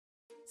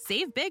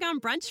Save big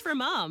on brunch for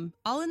mom,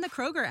 all in the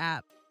Kroger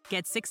app.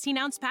 Get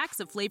 16-ounce packs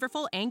of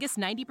flavorful Angus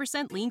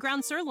 90% lean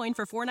ground sirloin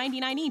for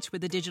 $4.99 each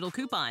with a digital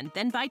coupon.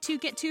 Then buy 2,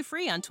 get 2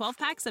 free on 12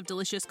 packs of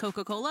delicious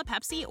Coca-Cola,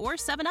 Pepsi, or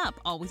 7-Up,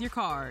 all with your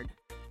card.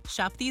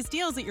 Shop these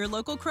deals at your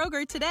local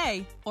Kroger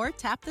today, or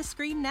tap the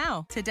screen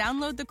now to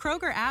download the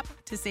Kroger app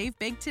to save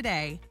big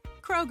today.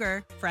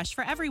 Kroger, fresh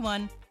for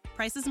everyone.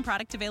 Prices and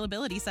product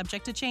availability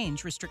subject to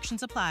change.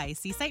 Restrictions apply.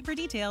 See site for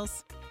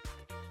details.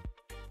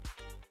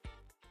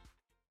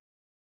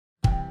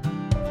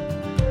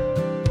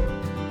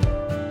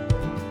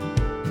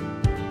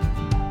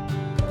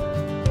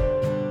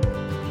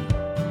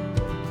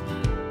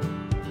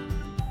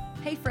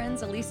 Hey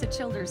friends, Elisa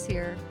Childers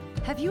here.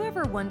 Have you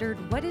ever wondered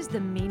what is the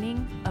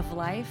meaning of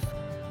life?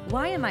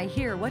 Why am I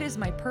here? What is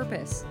my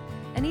purpose?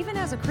 And even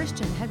as a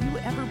Christian, have you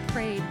ever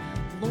prayed,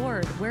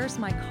 Lord, where's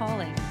my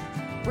calling?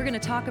 We're going to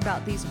talk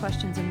about these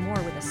questions and more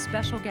with a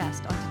special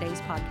guest on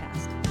today's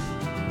podcast.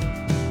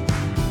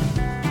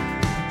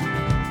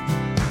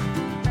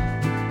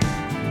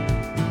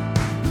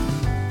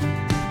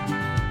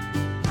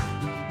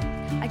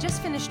 I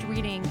just finished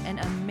reading an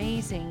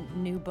amazing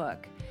new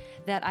book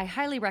that I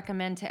highly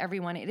recommend to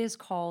everyone. It is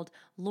called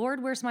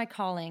Lord, Where's My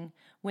Calling?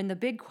 When the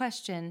Big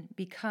Question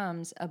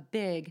Becomes a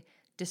Big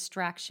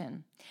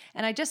Distraction.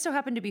 And I just so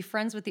happen to be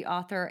friends with the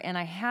author, and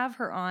I have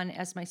her on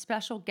as my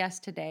special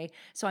guest today.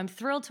 So I'm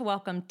thrilled to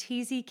welcome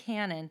Teasi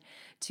Cannon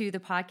to the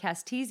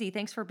podcast. Teasi,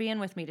 thanks for being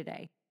with me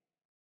today.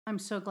 I'm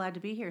so glad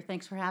to be here.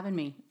 Thanks for having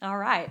me. All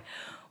right.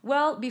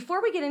 Well,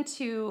 before we get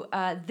into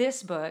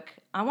this book,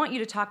 I want you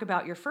to talk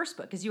about your first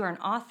book, because you are an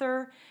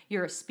author,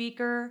 you're a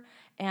speaker,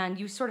 and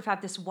you sort of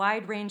have this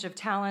wide range of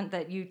talent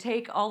that you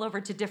take all over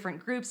to different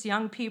groups,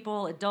 young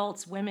people,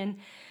 adults, women.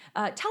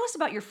 Tell us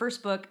about your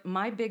first book,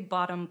 My Big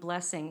Bottom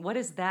Blessing. What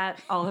is that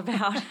all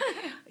about?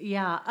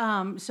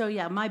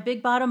 My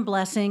Big Bottom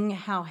Blessing,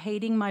 How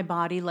Hating My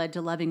Body Led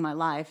to Loving My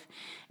Life.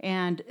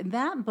 And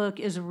that book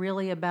is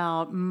really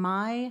about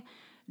my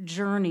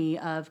journey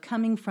of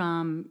coming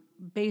from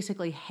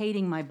basically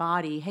hating my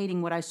body,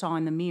 hating what I saw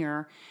in the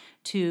mirror,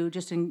 to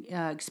just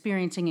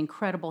experiencing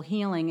incredible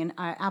healing. And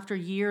after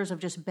years of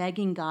just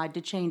begging God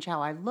to change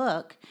how I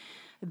look,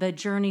 the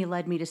journey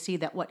led me to see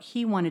that what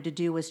he wanted to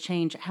do was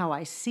change how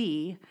I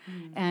see.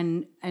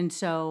 And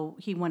so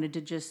he wanted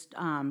to just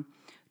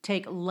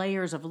take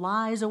layers of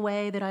lies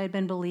away that I had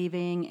been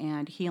believing,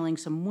 and healing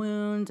some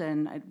wounds,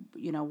 and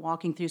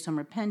walking through some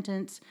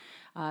repentance.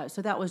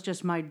 So that was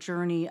just my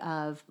journey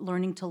of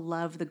learning to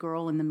love the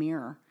girl in the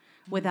mirror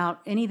without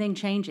anything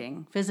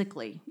changing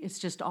physically. It's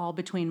just all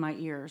between my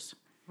ears.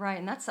 Right,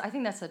 and I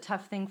think that's a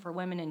tough thing for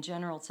women in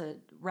general to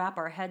wrap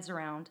our heads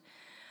around.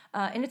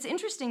 And it's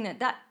interesting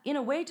that in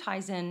a way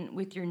ties in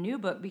with your new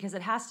book, because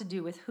it has to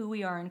do with who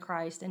we are in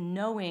Christ and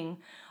knowing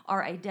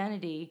our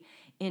identity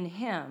in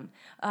him.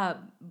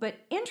 But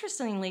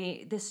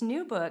interestingly, this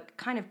new book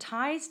kind of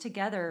ties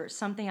together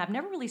something I've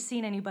never really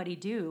seen anybody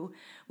do,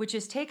 which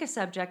is take a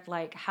subject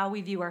like how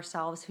we view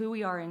ourselves, who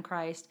we are in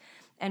Christ,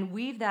 and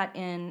weave that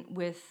in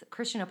with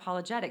Christian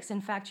apologetics.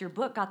 In fact, your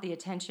book got the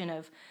attention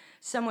of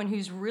someone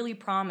who's really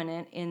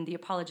prominent in the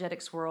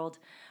apologetics world,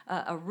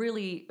 a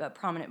really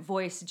prominent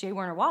voice, J.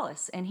 Warner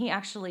Wallace, and he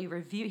actually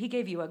he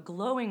gave you a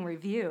glowing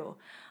review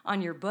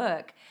on your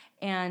book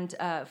and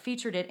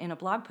featured it in a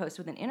blog post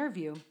with an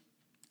interview.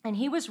 And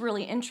he was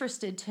really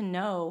interested to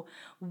know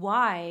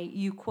why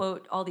you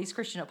quote all these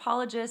Christian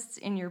apologists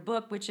in your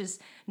book, which is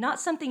not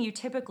something you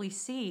typically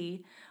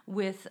see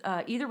with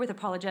either with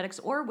apologetics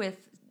or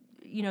with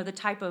the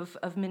type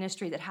of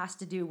ministry that has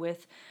to do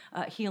with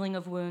healing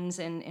of wounds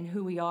and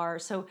who we are.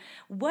 So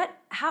what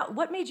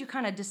made you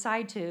kind of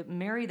decide to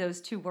marry those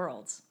two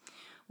worlds?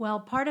 Well,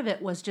 part of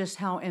it was just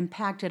how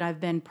impacted I've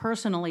been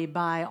personally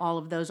by all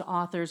of those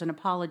authors and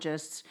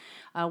apologists,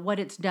 what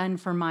it's done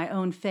for my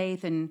own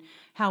faith and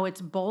how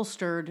it's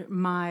bolstered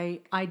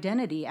my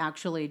identity,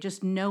 actually,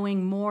 just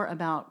knowing more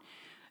about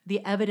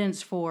the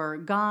evidence for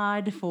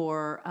God,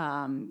 for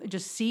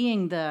just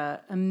seeing the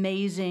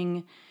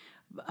amazing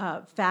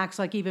facts,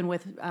 like even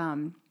with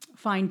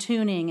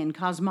fine-tuning and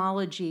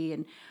cosmology,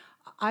 and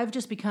I've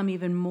just become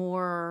even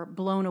more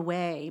blown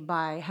away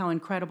by how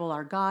incredible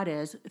our God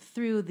is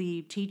through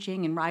the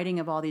teaching and writing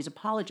of all these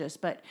apologists.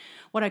 But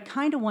what I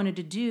kind of wanted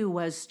to do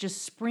was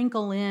just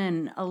sprinkle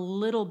in a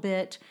little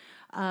bit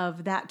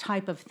of that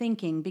type of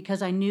thinking,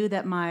 because I knew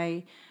that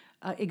my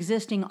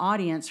existing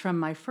audience from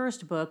my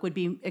first book would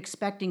be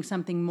expecting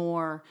something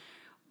more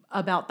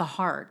about the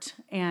heart,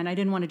 and I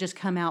didn't want to just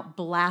come out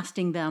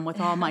blasting them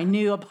with all my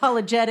new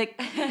apologetic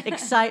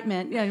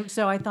excitement.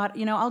 So I thought,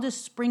 I'll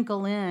just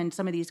sprinkle in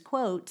some of these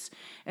quotes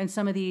and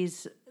some of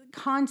these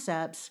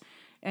concepts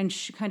and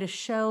kind of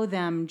show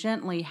them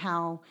gently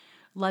how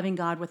loving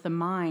God with the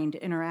mind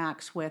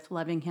interacts with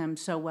loving him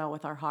so well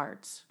with our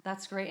hearts.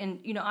 That's great. And,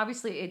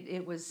 obviously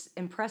it was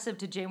impressive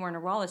to J. Warner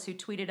Wallace, who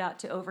tweeted out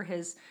to over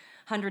his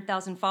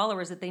 100,000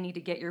 followers that they need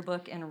to get your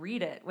book and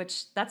read it,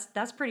 which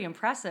that's pretty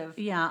impressive.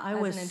 Yeah, I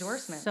was an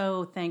endorsement.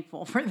 So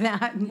thankful for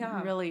that.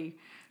 Yeah. Really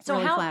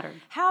flattered. So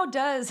how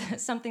does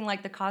something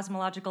like the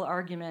cosmological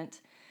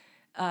argument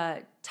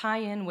tie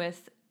in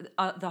with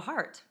the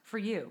heart for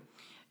you?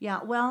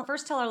 Yeah, well,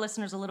 First, tell our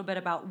listeners a little bit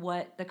about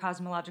what the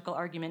cosmological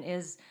argument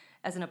is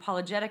as an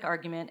apologetic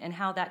argument and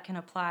how that can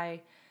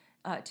apply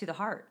to the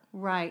heart.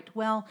 right.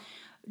 Well,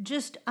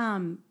 just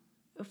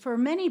for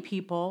many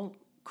people,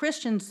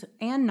 Christians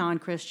and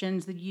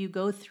non-Christians, that you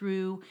go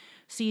through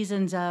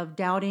seasons of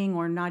doubting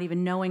or not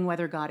even knowing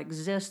whether God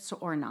exists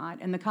or not.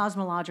 And the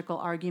cosmological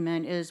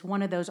argument is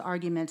one of those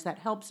arguments that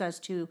helps us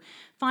to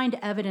find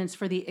evidence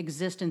for the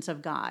existence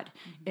of God.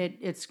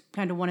 It's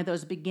kind of one of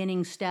those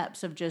beginning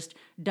steps of just,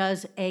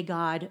 does a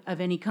God of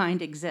any kind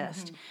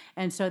exist?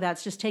 And so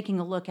that's just taking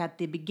a look at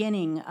the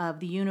beginning of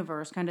the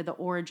universe, kind of the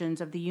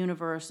origins of the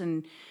universe,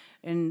 and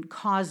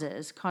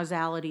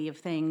causality of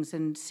things,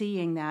 and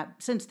seeing that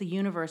since the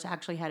universe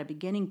actually had a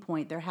beginning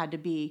point, there had to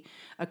be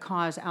a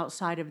cause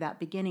outside of that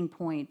beginning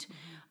point.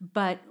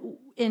 But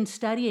in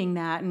studying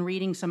that and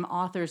reading some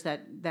authors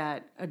that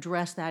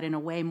address that in a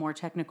way more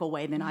technical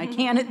way than I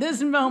can at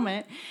this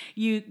moment,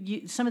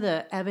 you some of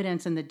the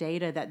evidence and the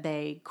data that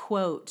they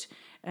quote,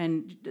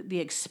 and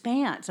the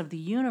expanse of the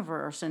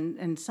universe,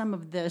 and some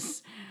of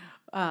this,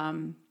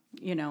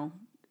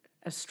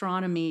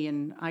 astronomy,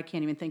 and I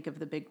can't even think of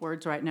the big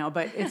words right now,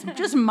 but it's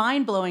just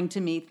mind-blowing to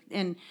me,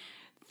 and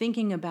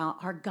thinking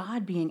about our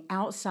God being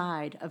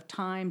outside of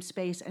time,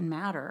 space, and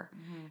matter.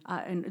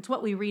 And it's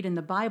what we read in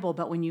the Bible,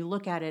 but when you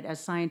look at it as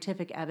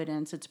scientific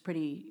evidence, it's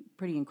pretty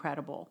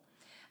incredible.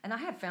 And I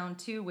have found,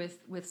 too,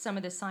 with some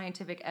of the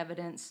scientific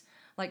evidence,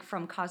 like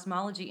from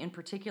cosmology in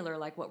particular,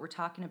 like what we're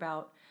talking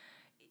about,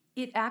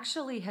 it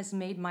actually has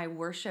made my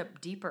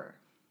worship deeper.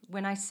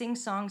 When I sing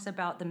songs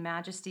about the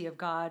majesty of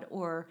God,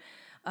 or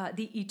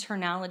the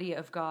eternality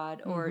of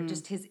God, or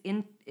just his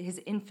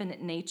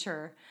infinite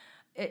nature,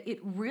 it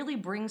really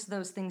brings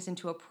those things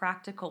into a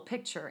practical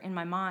picture in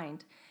my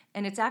mind.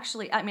 And it's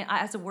actually,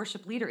 as a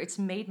worship leader, it's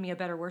made me a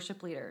better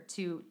worship leader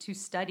to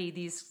study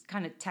these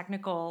kind of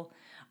technical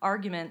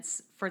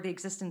arguments for the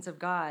existence of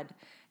God.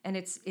 And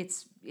it's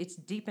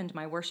deepened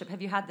my worship.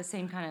 Have you had the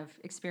same kind of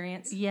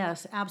experience?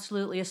 Yes,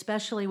 absolutely,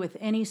 especially with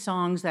any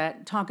songs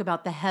that talk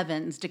about the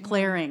heavens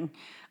declaring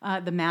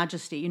the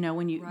majesty.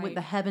 When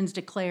the heavens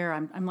declare,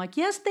 I'm like,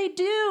 yes, they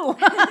do,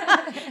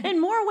 in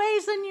more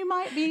ways than you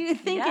might be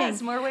thinking.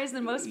 Yes, more ways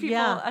than most people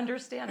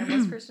understand, or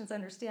most Christians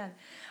understand.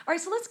 All right,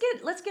 so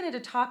let's get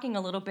into talking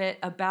a little bit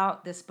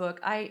about this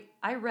book. I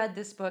read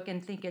this book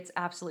and think it's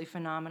absolutely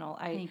phenomenal.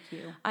 Thank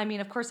you.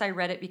 Of course, I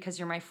read it because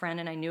you're my friend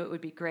and I knew it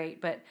would be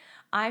great, but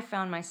I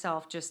found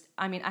myself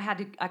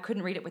I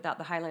couldn't read it without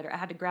the highlighter. I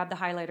had to grab the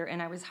highlighter,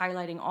 and I was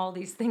highlighting all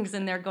these things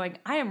in there going,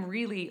 I am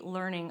really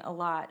learning a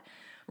lot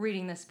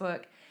reading this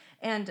book.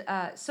 And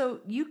so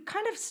you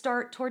kind of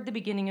start toward the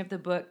beginning of the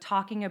book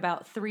talking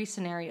about three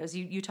scenarios.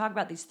 You talk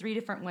about these three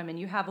different women.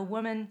 You have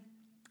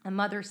a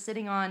mother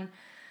sitting on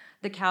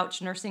the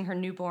couch, nursing her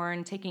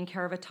newborn, taking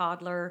care of a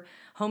toddler,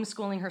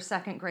 homeschooling her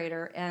second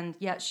grader, and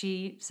yet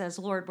she says,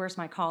 Lord, where's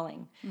my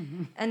calling?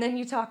 And then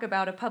you talk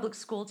about a public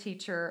school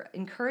teacher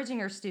encouraging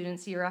her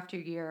students year after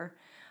year,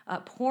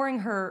 pouring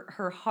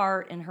her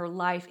heart and her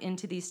life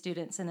into these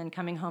students, and then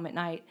coming home at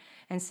night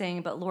and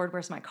saying, but Lord,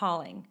 where's my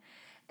calling?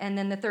 And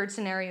then the third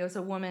scenario is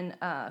a woman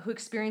who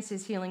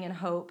experiences healing and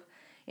hope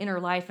in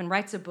her life and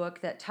writes a book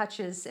that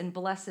touches and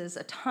blesses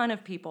a ton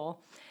of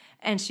people.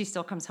 And she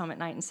still comes home at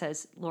night and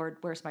says, Lord,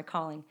 where's my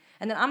calling?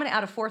 And then I'm going to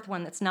add a fourth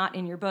one that's not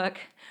in your book,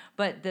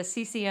 but the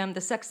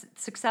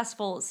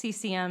successful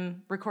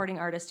CCM recording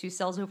artist who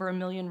sells over 1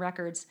 million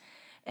records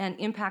and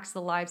impacts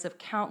the lives of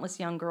countless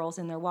young girls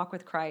in their walk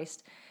with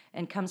Christ,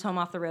 and comes home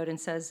off the road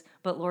and says,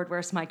 but Lord,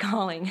 where's my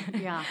calling?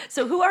 Yeah.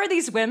 So who are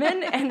these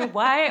women, and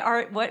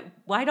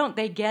why don't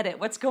they get it?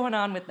 What's going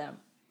on with them?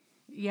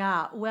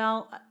 Yeah,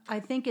 well, I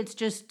think it's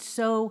just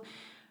so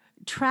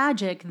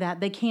tragic that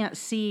they can't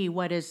see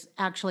what is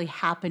actually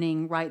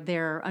happening right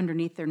there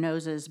underneath their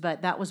noses.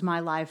 But that was my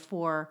life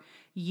for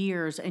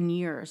years and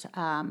years.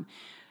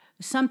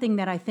 Something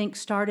that I think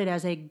started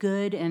as a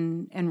good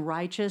and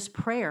righteous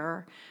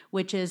prayer,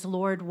 which is,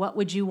 Lord, what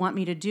would you want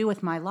me to do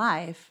with my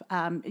life?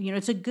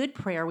 It's a good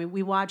prayer.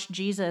 We watched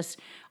Jesus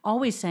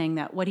always saying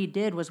that what he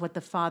did was what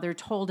the Father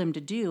told him to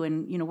do.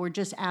 And, we're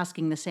just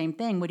asking the same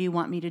thing. What do you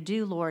want me to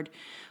do, Lord?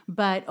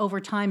 But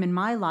over time in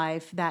my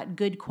life, that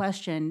good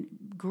question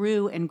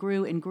grew and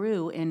grew and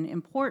grew in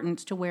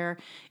importance, to where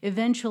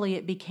eventually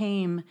it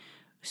became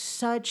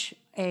such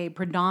a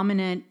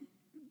predominant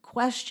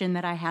question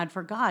that I had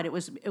for God. It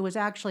was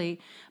actually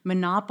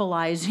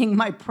monopolizing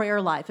my prayer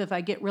life, if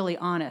I get really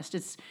honest.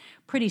 It's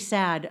pretty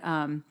sad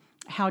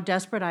how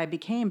desperate I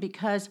became,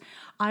 because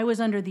I was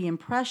under the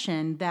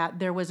impression that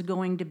there was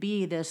going to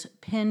be this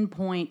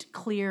pinpoint,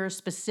 clear,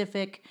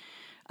 specific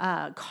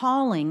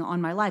calling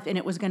on my life, and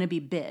it was going to be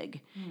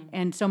big.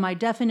 And so my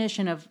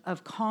definition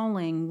of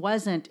calling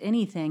wasn't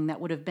anything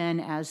that would have been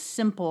as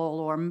simple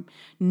or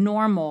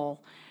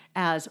normal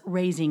as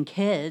raising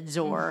kids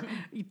or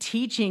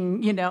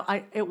teaching.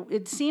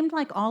 It seemed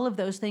like all of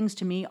those things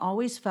to me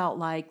always felt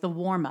like the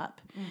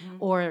warm-up,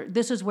 or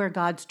this is where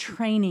God's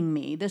training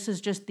me. This is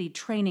just the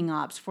training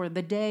ops for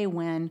the day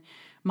when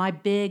my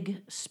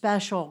big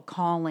special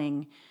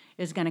calling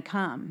is going to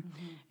come.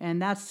 And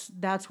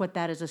that's what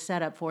that is a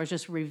setup for, is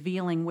just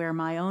revealing where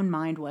my own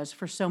mind was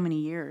for so many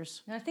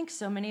years. And I think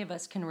so many of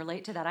us can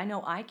relate to that. I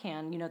know I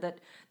can.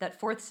 That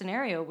fourth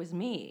scenario was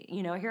me.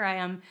 Here I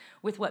am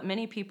with what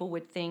many people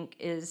would think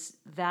is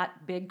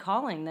that big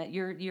calling, that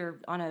you're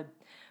on a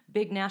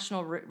big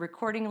national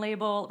record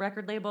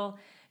label,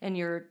 and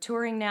you're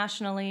touring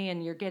nationally,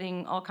 and you're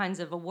getting all kinds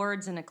of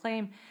awards and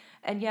acclaim.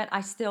 And yet I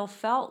still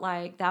felt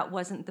like that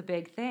wasn't the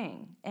big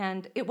thing.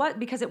 And it was,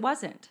 because it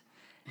wasn't,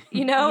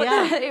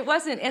 Yeah. it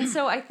wasn't. And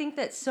so I think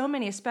that so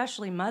many,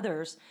 especially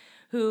mothers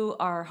who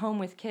are home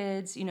with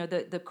kids,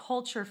 the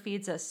culture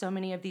feeds us so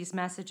many of these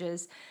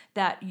messages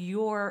that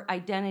your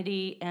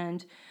identity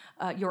and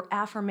your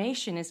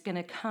affirmation is going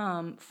to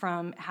come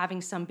from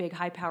having some big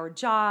high-powered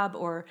job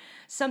or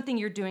something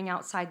you're doing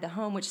outside the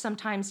home, which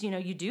sometimes,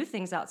 you do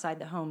things outside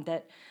the home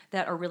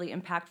that are really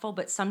impactful,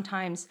 but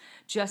sometimes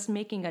just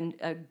making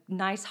a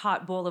nice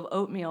hot bowl of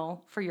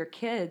oatmeal for your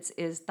kids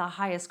is the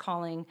highest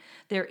calling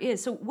there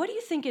is. So what do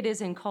you think it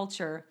is in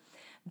culture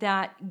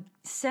that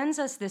sends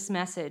us this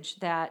message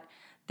that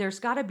there's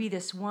got to be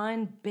this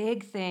one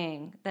big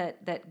thing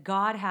that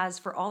God has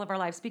for all of our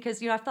lives?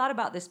 Because, I've thought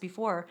about this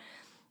before.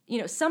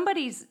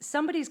 Somebody's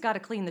got to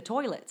clean the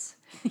toilets.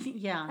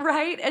 Yeah.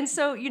 Right? And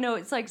so,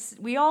 it's like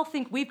we all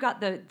think we've got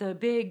the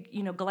big,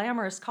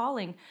 glamorous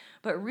calling,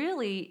 but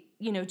really,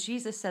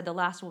 Jesus said the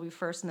last will be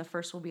first and the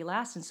first will be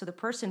last. And so the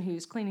person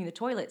who's cleaning the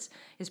toilets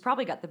has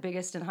probably got the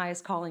biggest and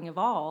highest calling of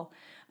all.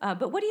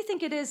 But what do you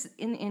think it is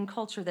in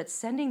culture that's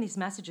sending these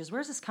messages?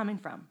 Where's this coming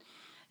from?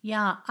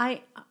 Yeah,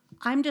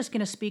 I'm just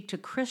going to speak to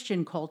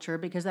Christian culture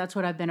because that's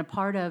what I've been a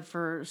part of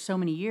for so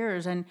many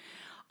years. And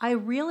I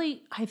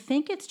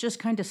think it's just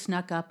kind of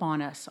snuck up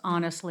on us,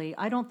 honestly.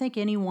 I don't think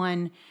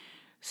anyone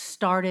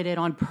started it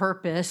on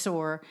purpose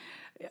or,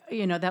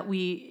 that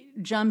we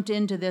jumped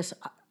into this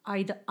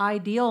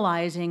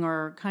idealizing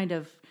or kind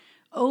of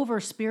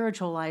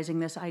over-spiritualizing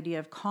this idea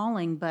of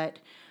calling, but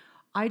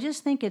I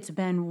just think it's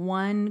been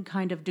one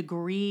kind of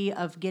degree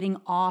of getting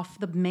off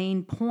the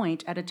main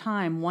point at a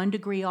time, 1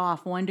 degree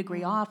off, 1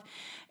 degree off.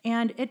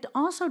 And it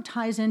also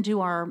ties into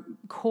our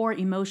core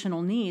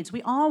emotional needs.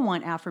 We all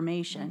want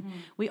affirmation.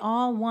 We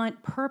all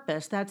want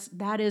purpose.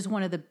 That is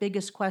one of the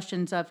biggest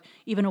questions of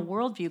even a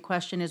worldview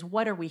question is,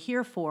 what are we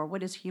here for?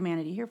 What is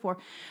humanity here for?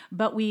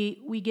 But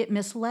we get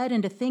misled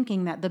into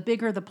thinking that the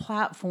bigger the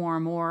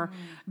platform or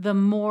the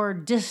more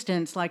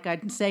distance, like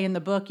I say in the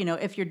book,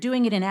 if you're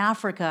doing it in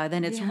Africa,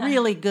 then it's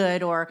really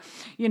good. Or,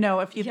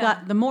 if you've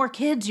got the more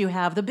kids you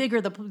have, the bigger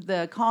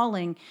the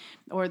calling.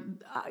 Or,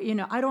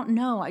 I don't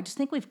know. I just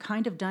think we've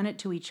kind of done it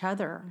to each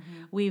other.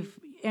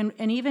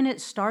 And even it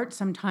starts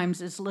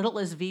sometimes as little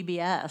as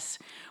VBS,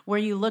 where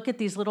you look at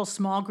these little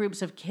small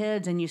groups of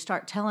kids and you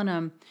start telling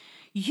them,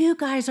 you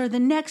guys are the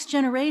next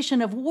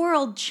generation of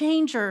world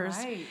changers.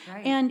 Right.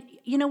 And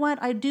you know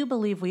what? I do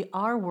believe we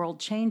are world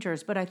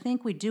changers, but I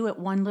think we do it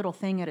one little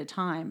thing at a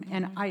time.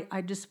 And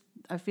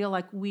I feel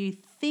like we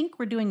think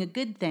we're doing a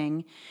good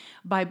thing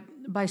by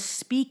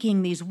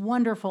speaking these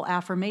wonderful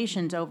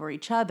affirmations over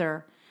each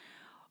other,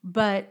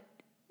 but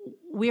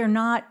we're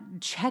not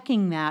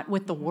checking that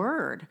with the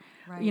word.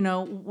 Right.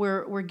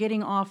 We're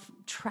getting off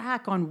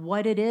track on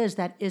what it is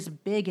that is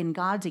big in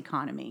God's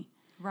economy.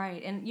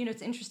 Right. And,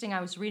 it's interesting.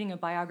 I was reading a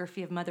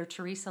biography of Mother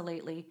Teresa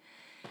lately.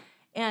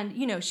 And,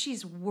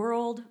 she's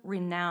world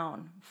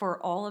renowned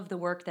for all of the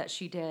work that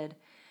she did.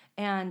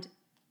 And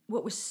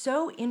what was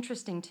so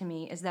interesting to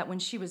me is that when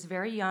she was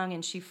very young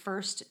and she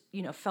first,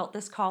 felt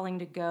this calling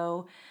to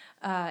go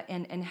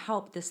and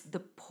help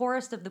the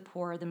poorest of the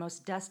poor, the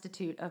most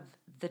destitute of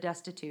the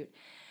destitute.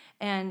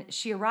 And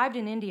she arrived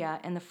in India,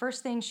 and the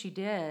first thing she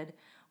did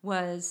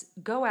was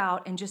go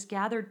out and just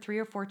gathered 3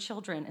 or 4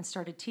 children and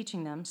started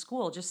teaching them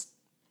school just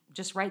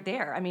right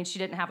there. I mean, she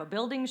didn't have a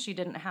building. She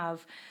didn't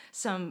have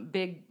some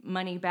big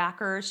money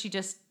backer. She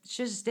just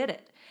did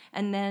it.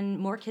 And then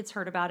more kids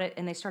heard about it,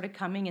 and they started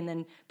coming, and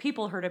then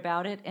people heard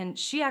about it. And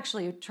she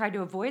actually tried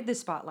to avoid the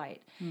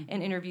spotlight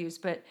in interviews.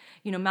 But,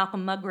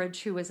 Malcolm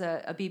Muggeridge, who was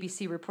a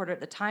BBC reporter at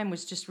the time,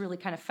 was just really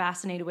kind of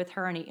fascinated with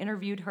her, and he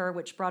interviewed her,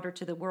 which brought her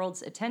to the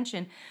world's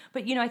attention.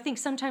 But, I think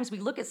sometimes we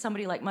look at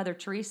somebody like Mother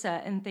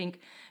Teresa and think,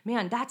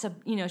 man,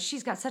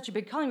 she's got such a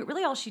big calling. But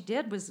really all she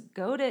did was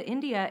go to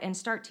India and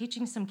start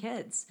teaching some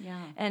kids. Yeah.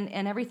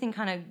 And everything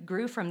kind of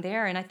grew from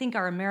there. And I think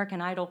our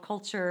American Idol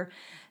culture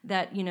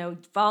that,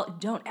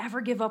 don't ever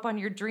give up on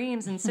your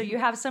dreams. And so you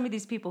have some of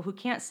these people who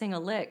can't sing a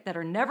lick that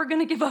are never going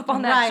to give up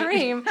on that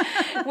dream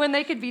when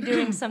they could be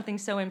doing something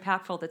so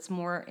impactful that's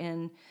more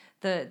in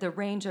the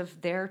range of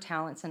their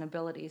talents and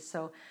abilities.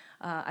 So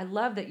I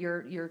love that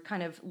you're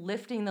kind of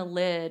lifting the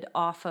lid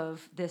off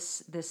of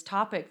this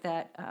topic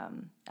that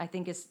I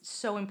think is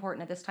so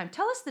important at this time.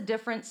 Tell us the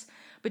difference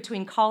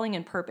between calling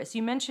and purpose.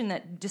 You mentioned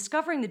that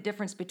discovering the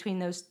difference between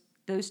those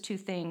 2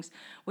 things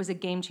was a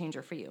game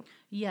changer for you.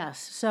 Yes.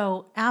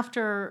 So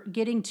after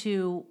getting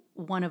to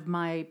one of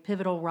my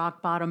pivotal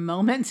rock bottom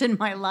moments in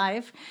my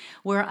life,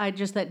 where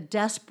that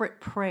desperate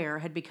prayer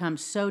had become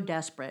so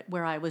desperate,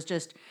 where I was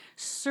just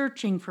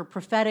searching for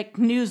prophetic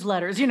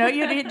newsletters,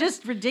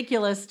 just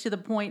ridiculous, to the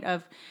point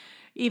of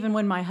even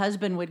when my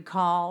husband would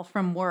call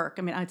from work.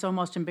 I mean, it's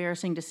almost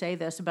embarrassing to say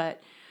this,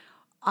 but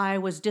I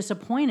was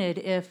disappointed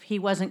if he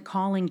wasn't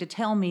calling to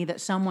tell me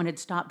that someone had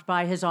stopped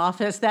by his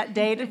office that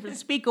day to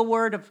speak a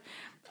word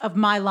of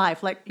my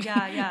life. Like,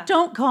 yeah.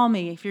 Don't call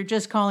me if you're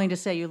just calling to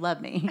say you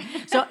love me.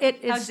 So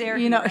it's, How dare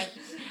you, right?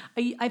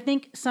 I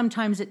think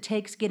sometimes it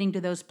takes getting to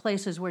those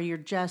places where you're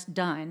just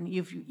done.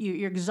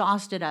 You're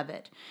exhausted of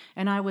it.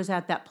 And I was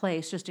at that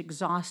place, just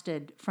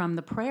exhausted from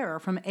the prayer,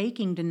 from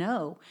aching to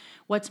know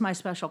what's my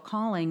special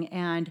calling.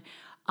 And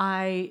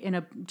I, in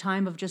a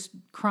time of just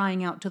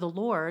crying out to the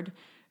Lord,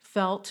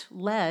 felt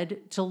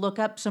led to look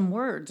up some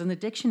words in the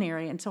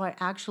dictionary. And so I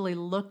actually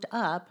looked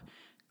up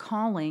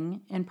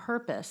calling and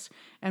purpose.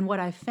 And what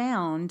I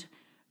found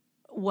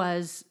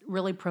was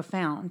really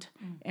profound.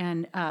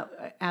 And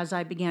as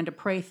I began to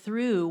pray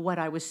through what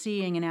I was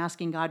seeing and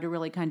asking God to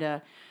really kind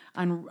of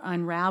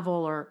unravel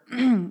or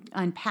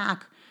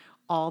unpack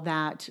all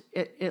that,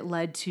 it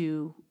led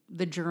to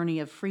the journey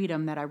of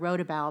freedom that I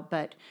wrote about.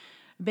 But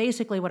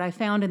basically what I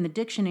found in the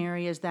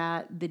dictionary is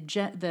that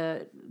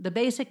the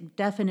basic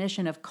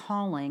definition of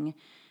calling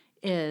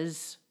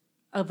is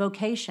a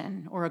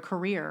vocation or a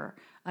career.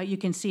 You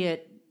can see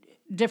it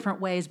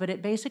different ways, but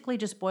it basically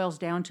just boils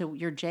down to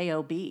your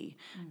job.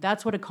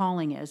 That's what a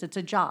calling is. It's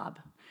a job.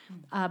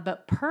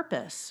 But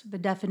purpose, the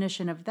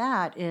definition of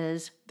that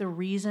is the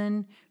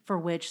reason for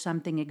which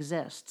something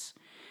exists.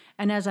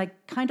 And as I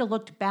kind of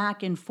looked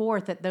back and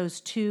forth at those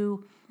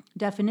two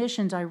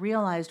definitions, I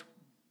realized,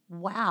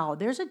 wow,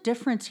 there's a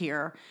difference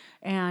here.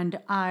 And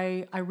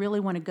I really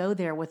want to go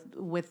there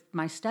with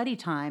my study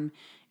time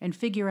and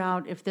figure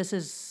out if this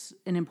is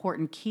an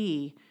important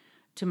key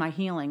to my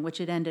healing, which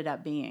it ended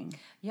up being.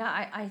 Yeah,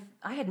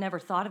 I had never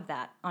thought of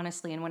that,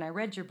 honestly. And when I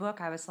read your book,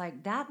 I was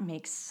like, that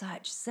makes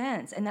such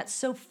sense. And that's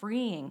so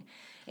freeing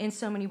in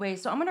so many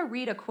ways. So I'm going to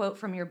read a quote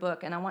from your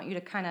book, and I want you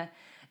to kind of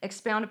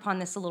expound upon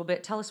this a little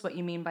bit. Tell us what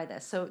you mean by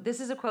this. So this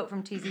is a quote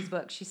from Teasi's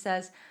book. She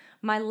says,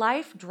 "My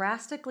life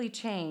drastically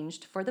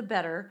changed for the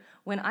better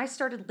when I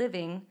started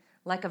living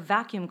like a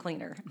vacuum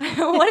cleaner."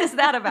 What is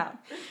that about?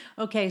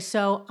 Okay,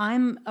 so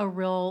I'm a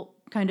real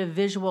kind of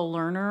visual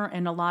learner,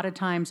 and a lot of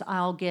times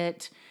I'll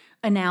get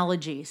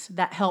analogies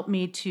that help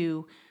me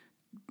to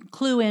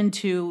clue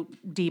into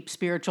deep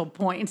spiritual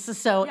points.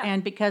 So, Yeah.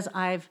 And because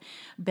I've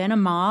been a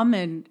mom,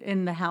 and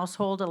in the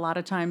household, a lot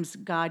of times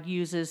God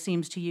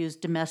seems to use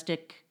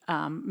domestic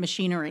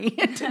machinery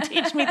to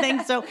teach me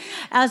things. So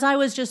as I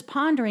was just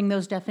pondering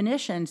those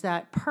definitions,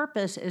 that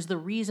purpose is the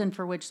reason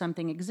for which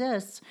something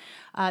exists,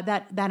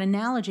 that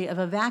analogy of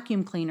a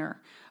vacuum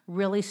cleaner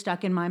really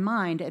stuck in my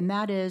mind. And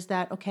that is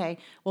that, okay,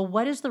 well,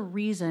 what is the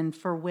reason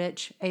for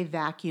which a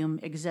vacuum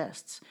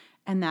exists?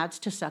 And that's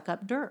to suck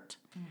up dirt.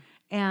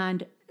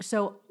 And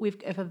so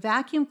if a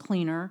vacuum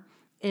cleaner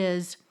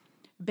is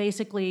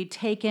basically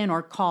taken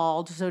or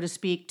called, so to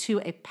speak, to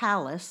a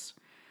palace,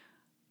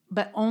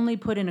 but only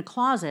put in a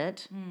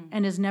closet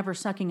and is never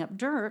sucking up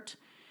dirt,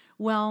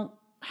 well,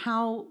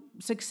 how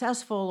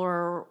successful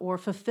or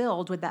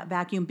fulfilled would that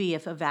vacuum be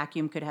if a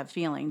vacuum could have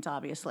feelings,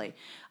 obviously?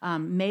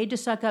 Made to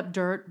suck up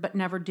dirt, but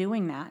never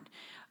doing that.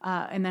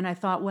 And then I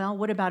thought, well,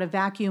 what about a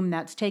vacuum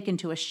that's taken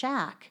to a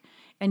shack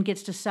and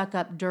gets to suck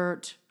up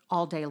dirt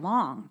all day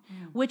long?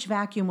 Which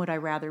vacuum would I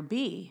rather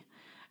be?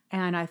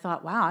 And I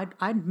thought, wow,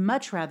 I'd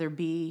much rather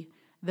be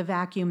the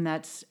vacuum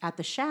that's at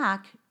the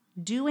shack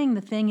doing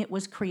the thing it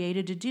was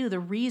created to do, the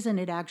reason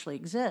it actually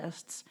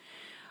exists.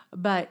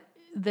 But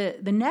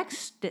the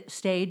next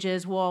stage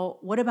is, well,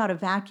 what about a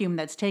vacuum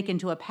that's taken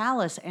to a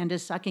palace and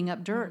is sucking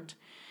up dirt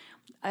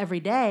every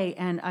day?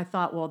 And I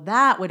thought, well,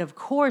 that would, of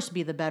course,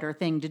 be the better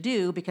thing to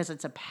do because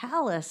it's a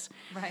palace.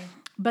 Right.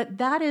 But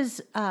that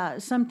is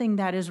something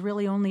that is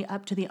really only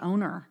up to the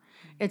owner.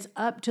 It's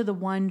up to the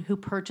one who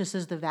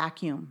purchases the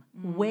vacuum,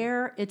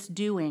 where it's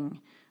doing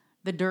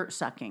the dirt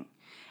sucking.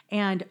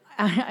 And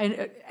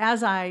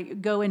as I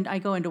go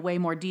into way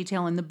more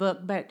detail in the book,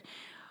 but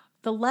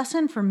the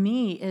lesson for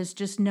me is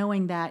just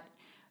knowing that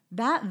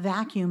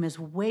vacuum is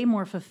way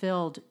more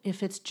fulfilled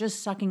if it's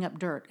just sucking up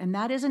dirt. And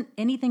that isn't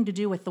anything to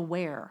do with the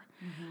where.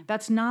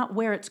 That's not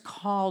where it's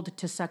called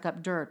to suck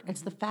up dirt.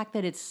 It's the fact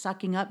that it's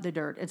sucking up the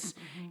dirt.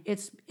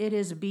 It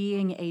is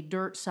being a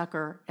dirt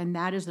sucker, and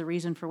that is the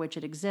reason for which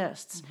it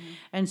exists.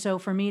 And so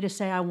for me to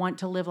say I want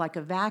to live like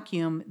a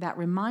vacuum, that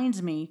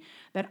reminds me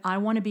that I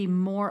want to be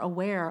more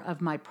aware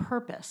of my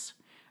purpose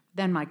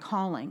than my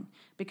calling,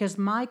 because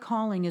my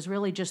calling is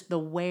really just the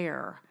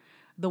where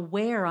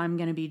I'm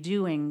going to be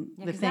doing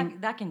the thing.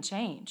 That can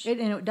change. And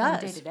it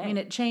does. Day to day. I mean,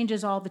 it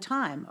changes all the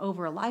time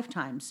over a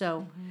lifetime.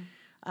 So,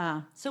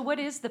 So what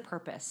is the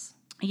purpose?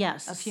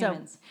 yes, of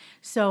humans?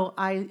 So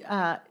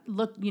I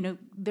look.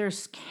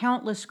 There's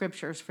countless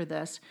scriptures for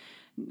this.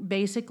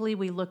 Basically,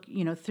 we look,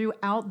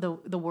 throughout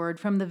the word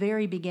from the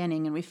very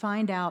beginning, and we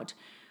find out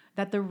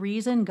that the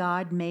reason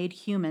God made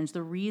humans,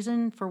 the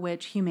reason for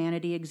which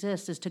humanity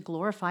exists is to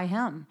glorify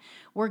him.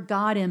 We're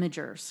God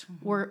imagers.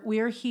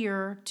 We're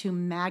here to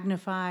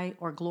magnify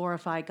or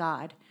glorify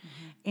God.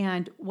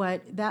 And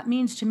what that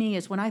means to me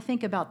is when I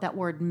think about that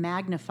word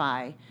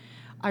magnify,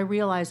 I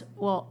realize,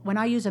 well, when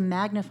I use a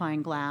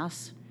magnifying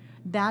glass,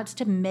 that's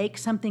to make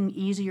something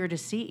easier to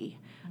see.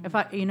 If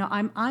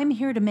I'm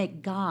here to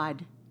make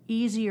God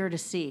easier to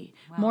see,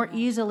 more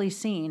easily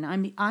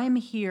seen. I'm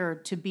here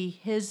to be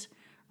his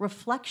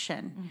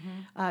reflection,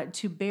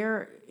 to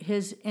bear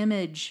his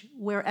image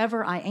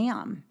wherever I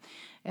am.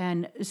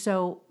 And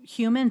so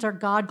humans are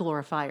God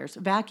glorifiers.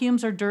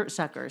 Vacuums are dirt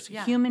suckers.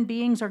 Yeah. Human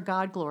beings are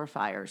God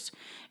glorifiers.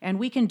 And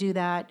we can do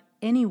that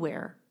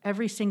anywhere,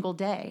 every single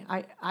day.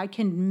 I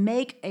can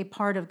make a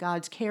part of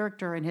God's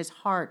character and his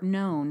heart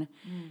known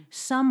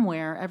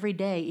somewhere every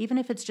day, even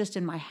if it's just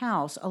in my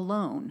house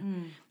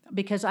alone,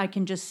 because I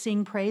can just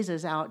sing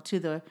praises out to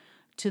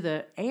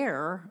the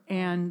air,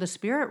 and the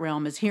spirit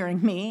realm is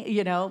hearing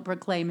me,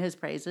 proclaim his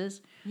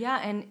praises. Yeah,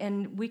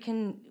 and we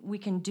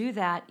can do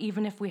that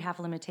even if we have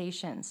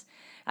limitations.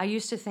 I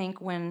used to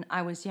think when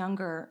I was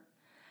younger,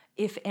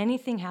 if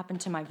anything happened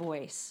to my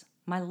voice,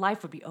 my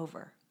life would be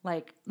over.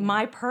 Like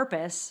my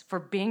purpose for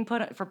being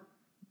put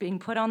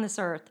on this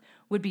earth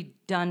would be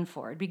done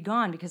for. It'd be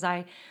gone, because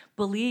I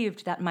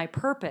believed that my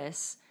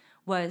purpose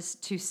was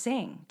to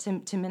sing,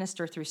 to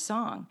minister through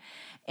song.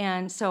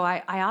 And so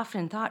I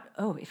often thought,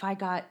 oh, if I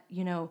got,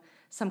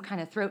 some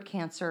kind of throat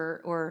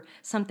cancer or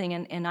something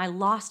and I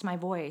lost my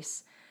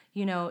voice,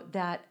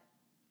 I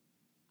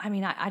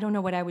don't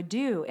know what I would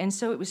do. And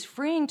so it was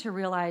freeing to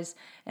realize,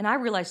 and I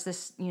realized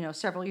this,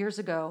 several years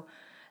ago,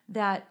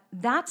 that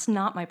that's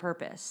not my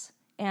purpose.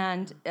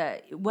 And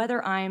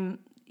whether I'm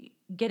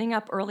getting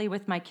up early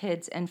with my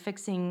kids and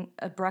fixing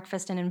a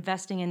breakfast and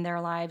investing in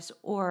their lives,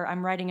 or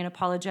I'm writing an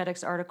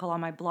apologetics article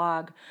on my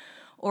blog,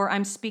 or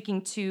I'm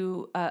speaking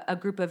to a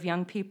group of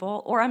young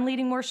people, or I'm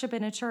leading worship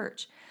in a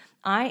church,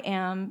 I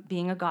am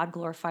being a God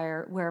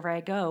glorifier wherever I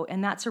go.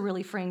 And that's a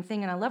really freeing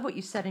thing. And I love what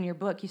you said in your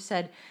book. You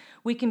said,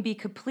 we can be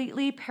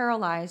completely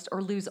paralyzed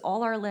or lose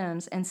all our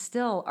limbs, and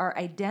still our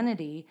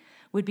identity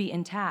would be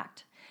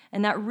intact.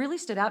 And that really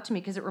stood out to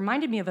me because it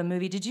reminded me of a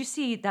movie. Did you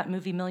see that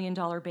movie, $1 Million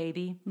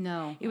Baby?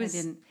 No, I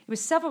didn't. It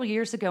was several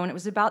years ago, and it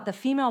was about the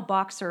female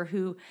boxer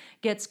who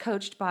gets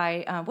coached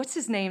by, what's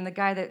his name? The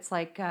guy that's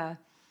like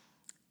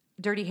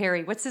Dirty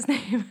Harry. What's his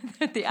name?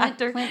 The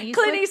actor?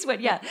 Clint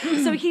Eastwood, yeah.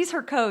 So he's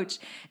her coach,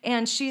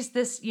 and she's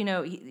this,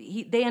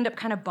 they end up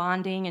kind of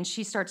bonding, and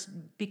she starts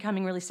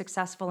becoming really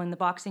successful in the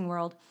boxing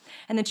world.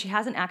 And then she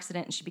has an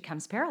accident, and she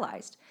becomes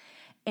paralyzed.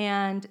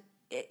 And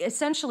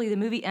essentially, the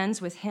movie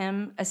ends with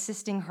him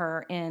assisting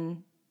her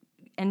in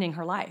ending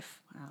her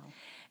life. Wow.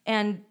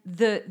 And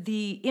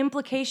the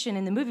implication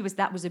in the movie was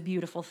that was a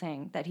beautiful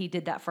thing, that he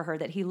did that for her,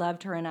 that he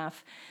loved her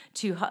enough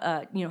to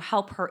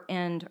help her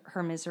end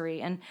her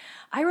misery. And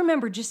I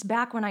remember just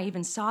back when I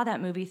even saw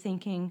that movie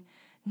thinking,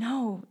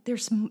 no,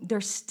 there's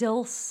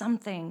still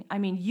something. I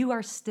mean, you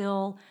are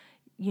still,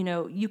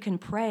 you can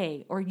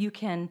pray, or you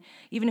can,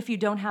 even if you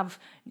don't have,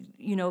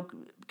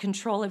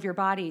 control of your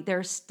body,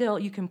 there's still,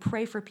 you can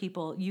pray for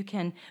people. You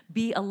can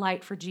be a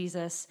light for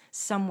Jesus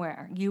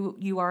somewhere.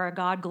 You are a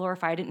God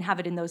glorified. I didn't have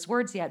it in those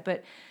words yet,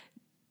 but,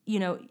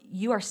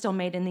 you are still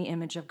made in the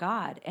image of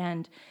God,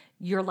 and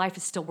your life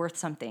is still worth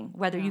something,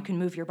 whether you can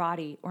move your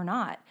body or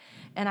not.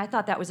 And I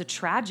thought that was a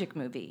tragic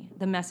movie.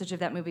 The message of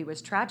that movie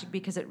was tragic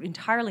because it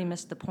entirely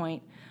missed the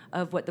point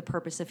of what the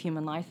purpose of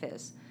human life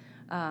is.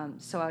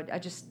 So I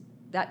just,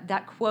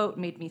 that quote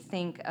made me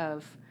think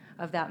of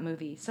that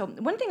movie. So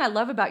one thing I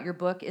love about your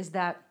book is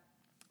that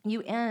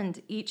you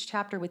end each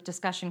chapter with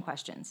discussion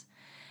questions.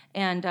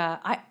 And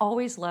I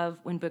always love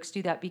when books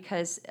do that,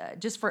 because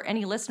just for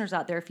any listeners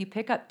out there, if you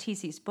pick up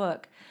Teasi's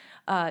book,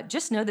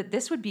 just know that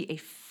this would be a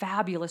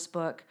fabulous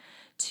book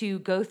to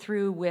go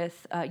through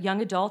with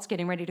young adults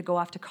getting ready to go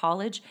off to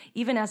college,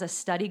 even as a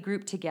study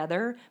group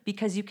together,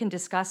 because you can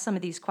discuss some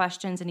of these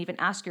questions and even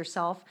ask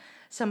yourself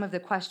some of the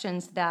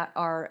questions that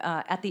are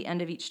at the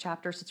end of each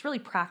chapter. So it's really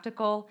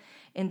practical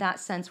in that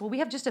sense. Well, we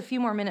have just a few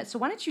more minutes. So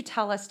why don't you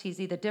tell us,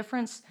 Teasi, the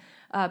difference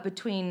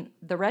between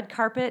the red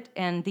carpet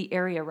and the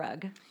area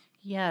rug?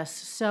 Yes.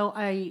 So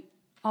I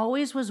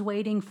always was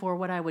waiting for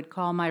what I would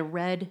call my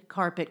red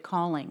carpet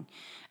calling,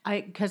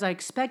 because I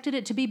expected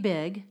it to be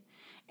big,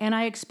 and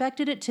I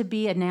expected it to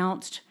be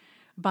announced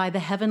by the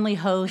heavenly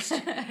host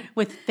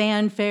with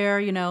fanfare,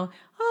 right.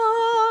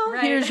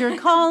 Here's your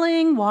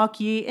calling, walk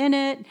ye in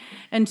it.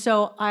 And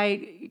so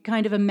I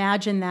kind of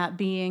imagined that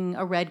being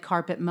a red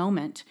carpet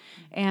moment.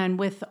 And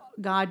with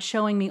God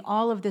showing me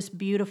all of this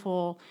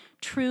beautiful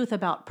truth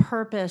about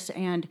purpose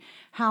and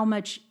how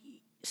much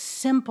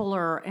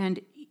simpler and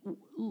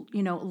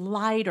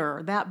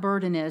lighter that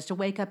burden is to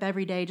wake up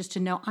every day just to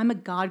know I'm a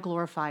God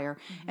glorifier.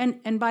 Mm-hmm.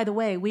 And by the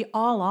way, we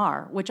all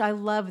are, which I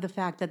love the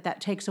fact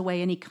that takes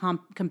away any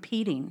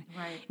competing.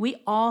 Right. We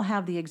all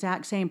have the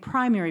exact same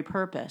primary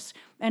purpose.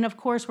 And of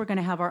course, we're going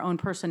to have our own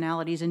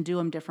personalities and do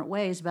them different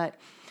ways. But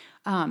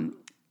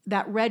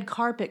that red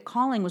carpet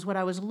calling was what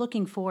I was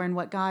looking for, and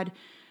what God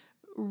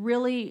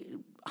really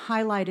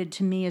highlighted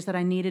to me is that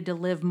I needed to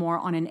live more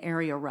on an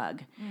area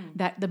rug.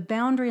 That the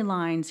boundary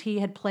lines he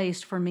had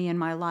placed for me in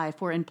my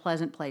life were in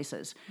pleasant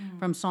places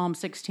from Psalm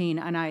 16.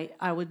 And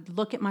I would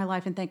look at my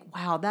life and think,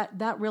 wow,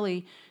 that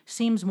really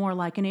seems more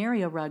like an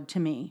area rug to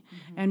me.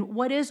 And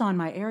what is on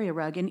my area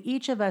rug? And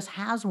each of us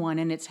has one,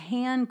 and it's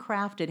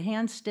handcrafted,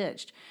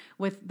 hand-stitched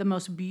with the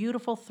most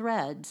beautiful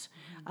threads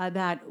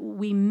that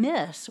we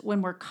miss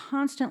when we're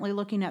constantly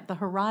looking at the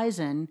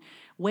horizon,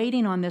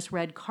 waiting on this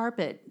red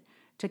carpet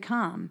to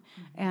come.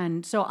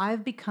 And so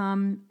I've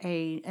become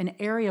an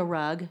area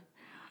rug.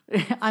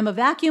 I'm a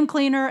vacuum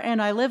cleaner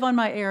and I live on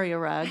my area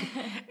rug.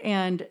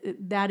 And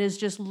that is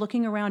just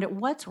looking around at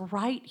what's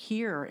right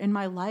here in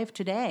my life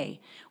today.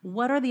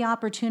 What are the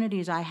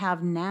opportunities I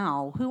have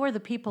now? Who are the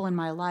people in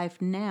my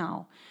life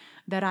now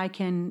that I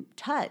can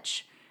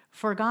touch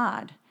for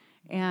God?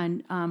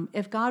 And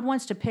if God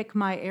wants to pick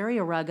my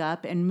area rug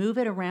up and move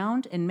it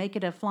around and make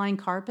it a flying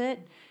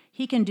carpet,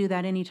 he can do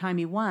that anytime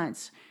he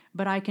wants.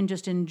 But I can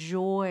just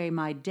enjoy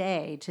my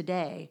day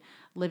today,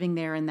 living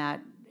there in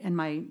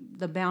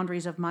the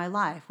boundaries of my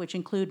life, which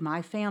include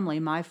my family,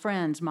 my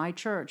friends, my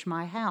church,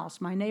 my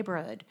house, my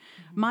neighborhood,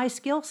 my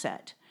skill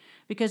set.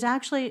 Because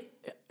actually,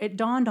 it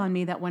dawned on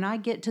me that when I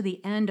get to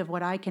the end of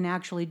what I can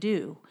actually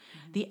do,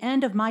 the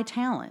end of my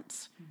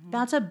talents,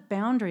 that's a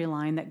boundary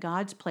line that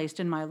God's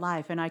placed in my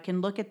life. And I can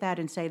look at that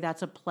and say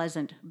that's a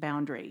pleasant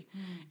boundary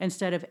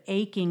instead of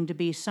aching to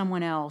be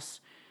someone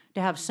else,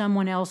 to have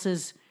someone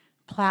else's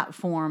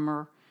platform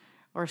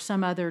or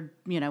some other,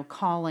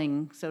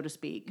 calling, so to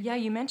speak. Yeah,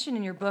 you mentioned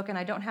in your book, and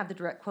I don't have the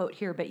direct quote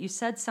here, but you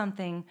said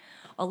something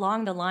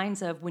along the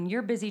lines of, when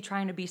you're busy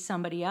trying to be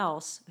somebody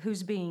else,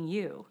 who's being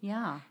you?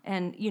 Yeah.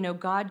 And,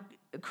 God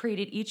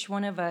created each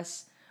one of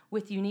us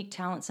with unique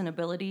talents and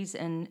abilities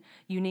and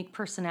unique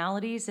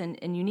personalities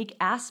and unique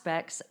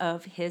aspects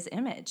of his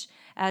image,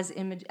 as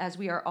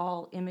we are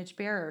all image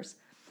bearers.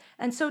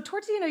 And so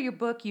towards the end of your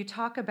book, you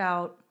talk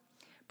about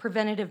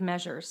preventative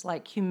measures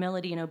like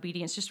humility and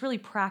obedience, just really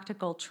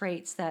practical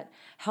traits that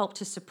help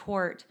to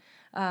support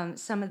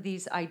some of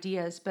these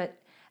ideas. But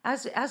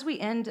as we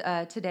end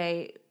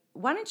today,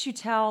 why don't you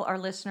tell our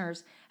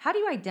listeners, how do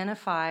you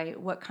identify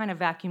what kind of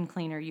vacuum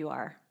cleaner you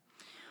are?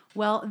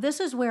 Well, this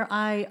is where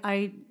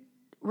I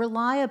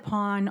rely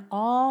upon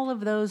all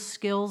of those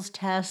skills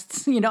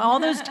tests, all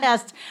those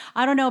tests.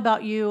 I don't know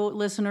about you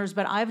listeners,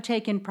 but I've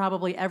taken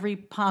probably every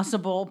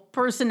possible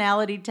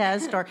personality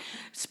test or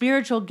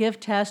spiritual gift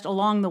test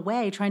along the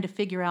way, trying to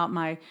figure out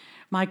my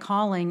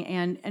calling.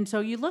 And so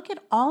you look at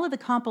all of the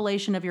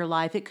compilation of your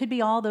life. It could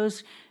be all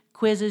those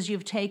quizzes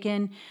you've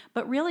taken,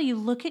 but really you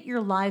look at your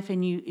life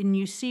and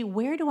you see,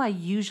 where do I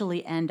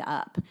usually end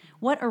up?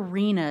 What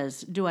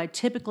arenas do I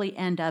typically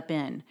end up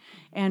in?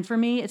 And for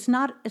me, it's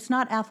not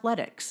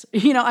athletics.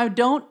 I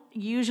don't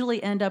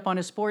usually end up on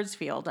a sports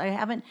field. I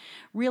haven't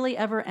really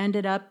ever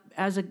ended up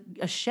as a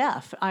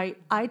chef.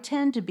 I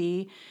tend to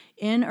be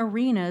in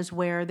arenas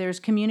where there's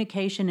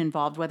communication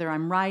involved, whether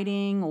I'm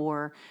writing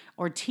or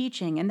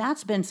teaching, and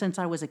that's been since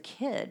I was a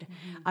kid.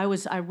 I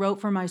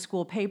wrote for my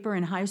school paper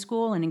in high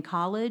school and in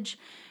college.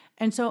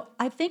 And so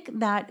I think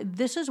that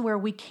this is where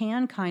we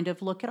can kind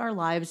of look at our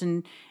lives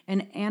and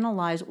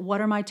analyze, what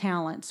are my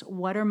talents?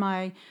 What are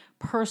my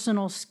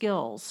personal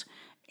skills?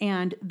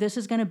 And this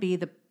is going to be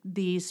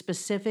the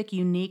specific,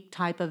 unique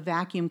type of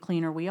vacuum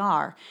cleaner we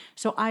are.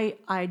 So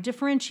I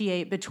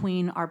differentiate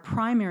between our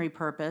primary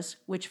purpose,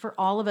 which for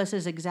all of us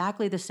is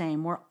exactly the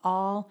same. We're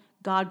all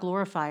God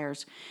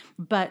glorifiers.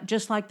 But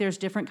just like there's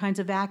different kinds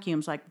of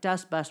vacuums, like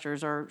dust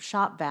busters or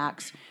shop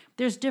vacs,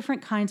 there's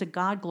different kinds of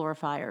God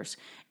glorifiers.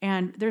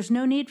 And there's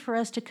no need for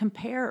us to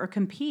compare or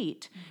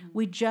compete.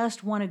 We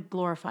just want to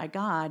glorify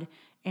God.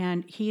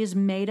 And He has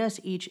made us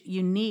each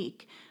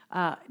unique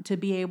to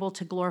be able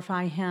to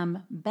glorify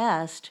Him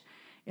best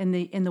in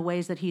the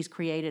ways that He's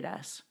created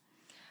us.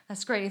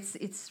 That's great.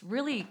 It's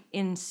really,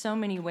 in so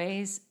many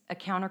ways, a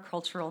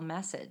countercultural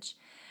message.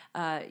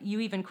 You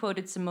even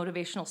quoted some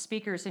motivational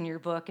speakers in your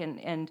book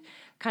and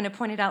kind of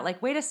pointed out,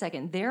 like, wait a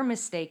second, they're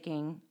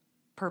mistaking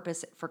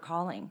purpose for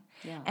calling.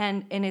 Yeah.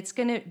 And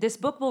this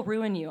book will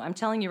ruin you. I'm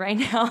telling you right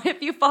now,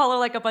 if you follow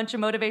like a bunch of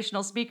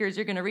motivational speakers,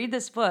 you're going to read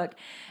this book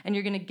and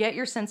you're going to get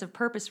your sense of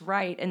purpose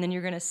right. And then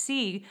you're going to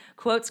see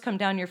quotes come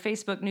down your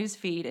Facebook news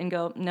feed and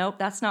go, nope,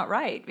 that's not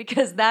right,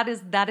 because that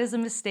is a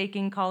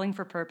mistaken calling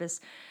for purpose.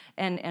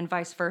 And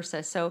vice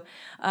versa. So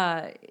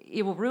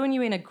it will ruin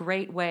you in a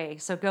great way.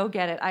 So go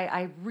get it.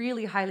 I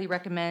really highly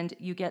recommend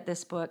you get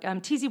this book.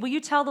 Teasi, will you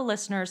tell the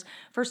listeners,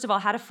 first of all,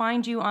 how to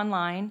find you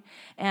online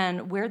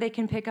and where they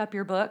can pick up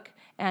your book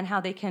and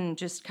how they can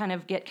just kind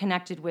of get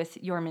connected with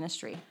your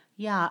ministry?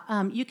 Yeah,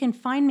 you can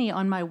find me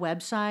on my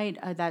website.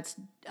 That's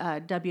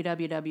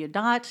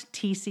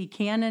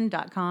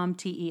www.teasicannon.com,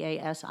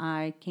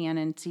 Teasi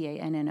Cannon,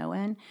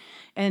 Cannon.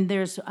 And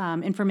there's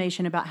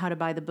information about how to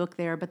buy the book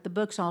there. But the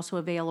book's also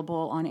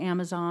available on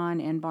Amazon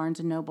and Barnes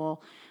 &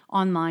 Noble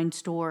online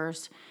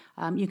stores.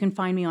 You can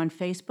find me on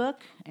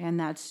Facebook, and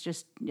that's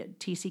just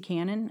Teasi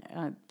Cannon,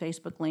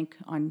 Facebook link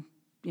on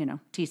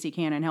Teasi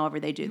Cannon, however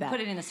they do that.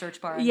 Put it in the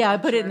search bar. Yeah, I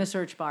put it in the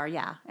search bar,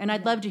 yeah. And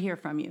I'd love to hear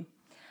from you.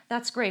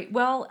 That's great.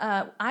 Well,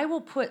 I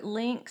will put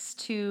links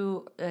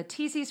to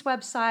Teasi's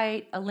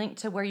website, a link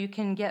to where you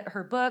can get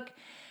her book,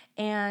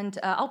 and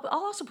I'll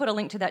also put a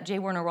link to that J.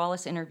 Warner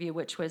Wallace interview,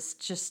 which was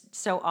just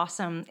so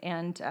awesome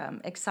and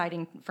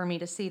exciting for me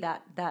to see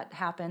that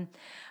happen.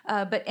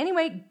 But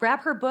anyway,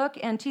 grab her book,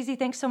 and Teasi,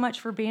 thanks so much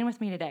for being with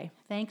me today.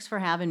 Thanks for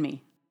having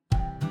me.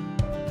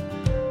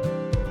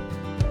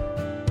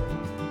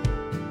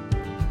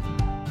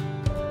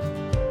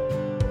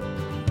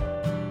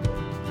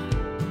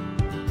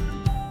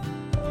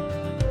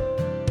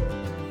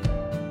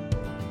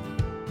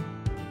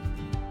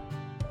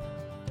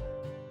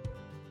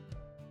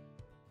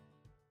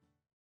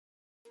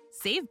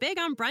 Save big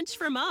on brunch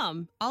for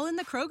mom, all in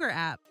the Kroger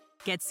app.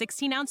 Get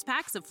 16-ounce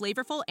packs of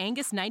flavorful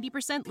Angus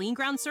 90% lean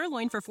ground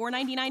sirloin for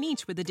 $4.99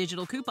 each with a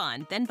digital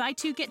coupon. Then buy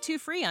 2, get 2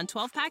 free on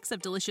 12 packs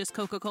of delicious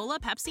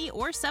Coca-Cola, Pepsi,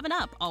 or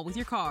 7-Up, all with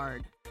your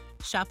card.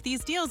 Shop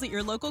these deals at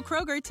your local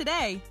Kroger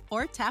today,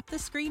 or tap the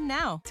screen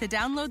now to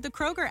download the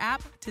Kroger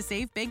app to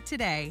save big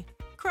today.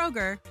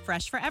 Kroger,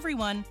 fresh for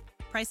everyone.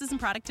 Prices and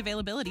product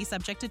availability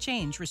subject to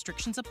change.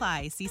 Restrictions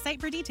apply. See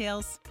site for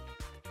details.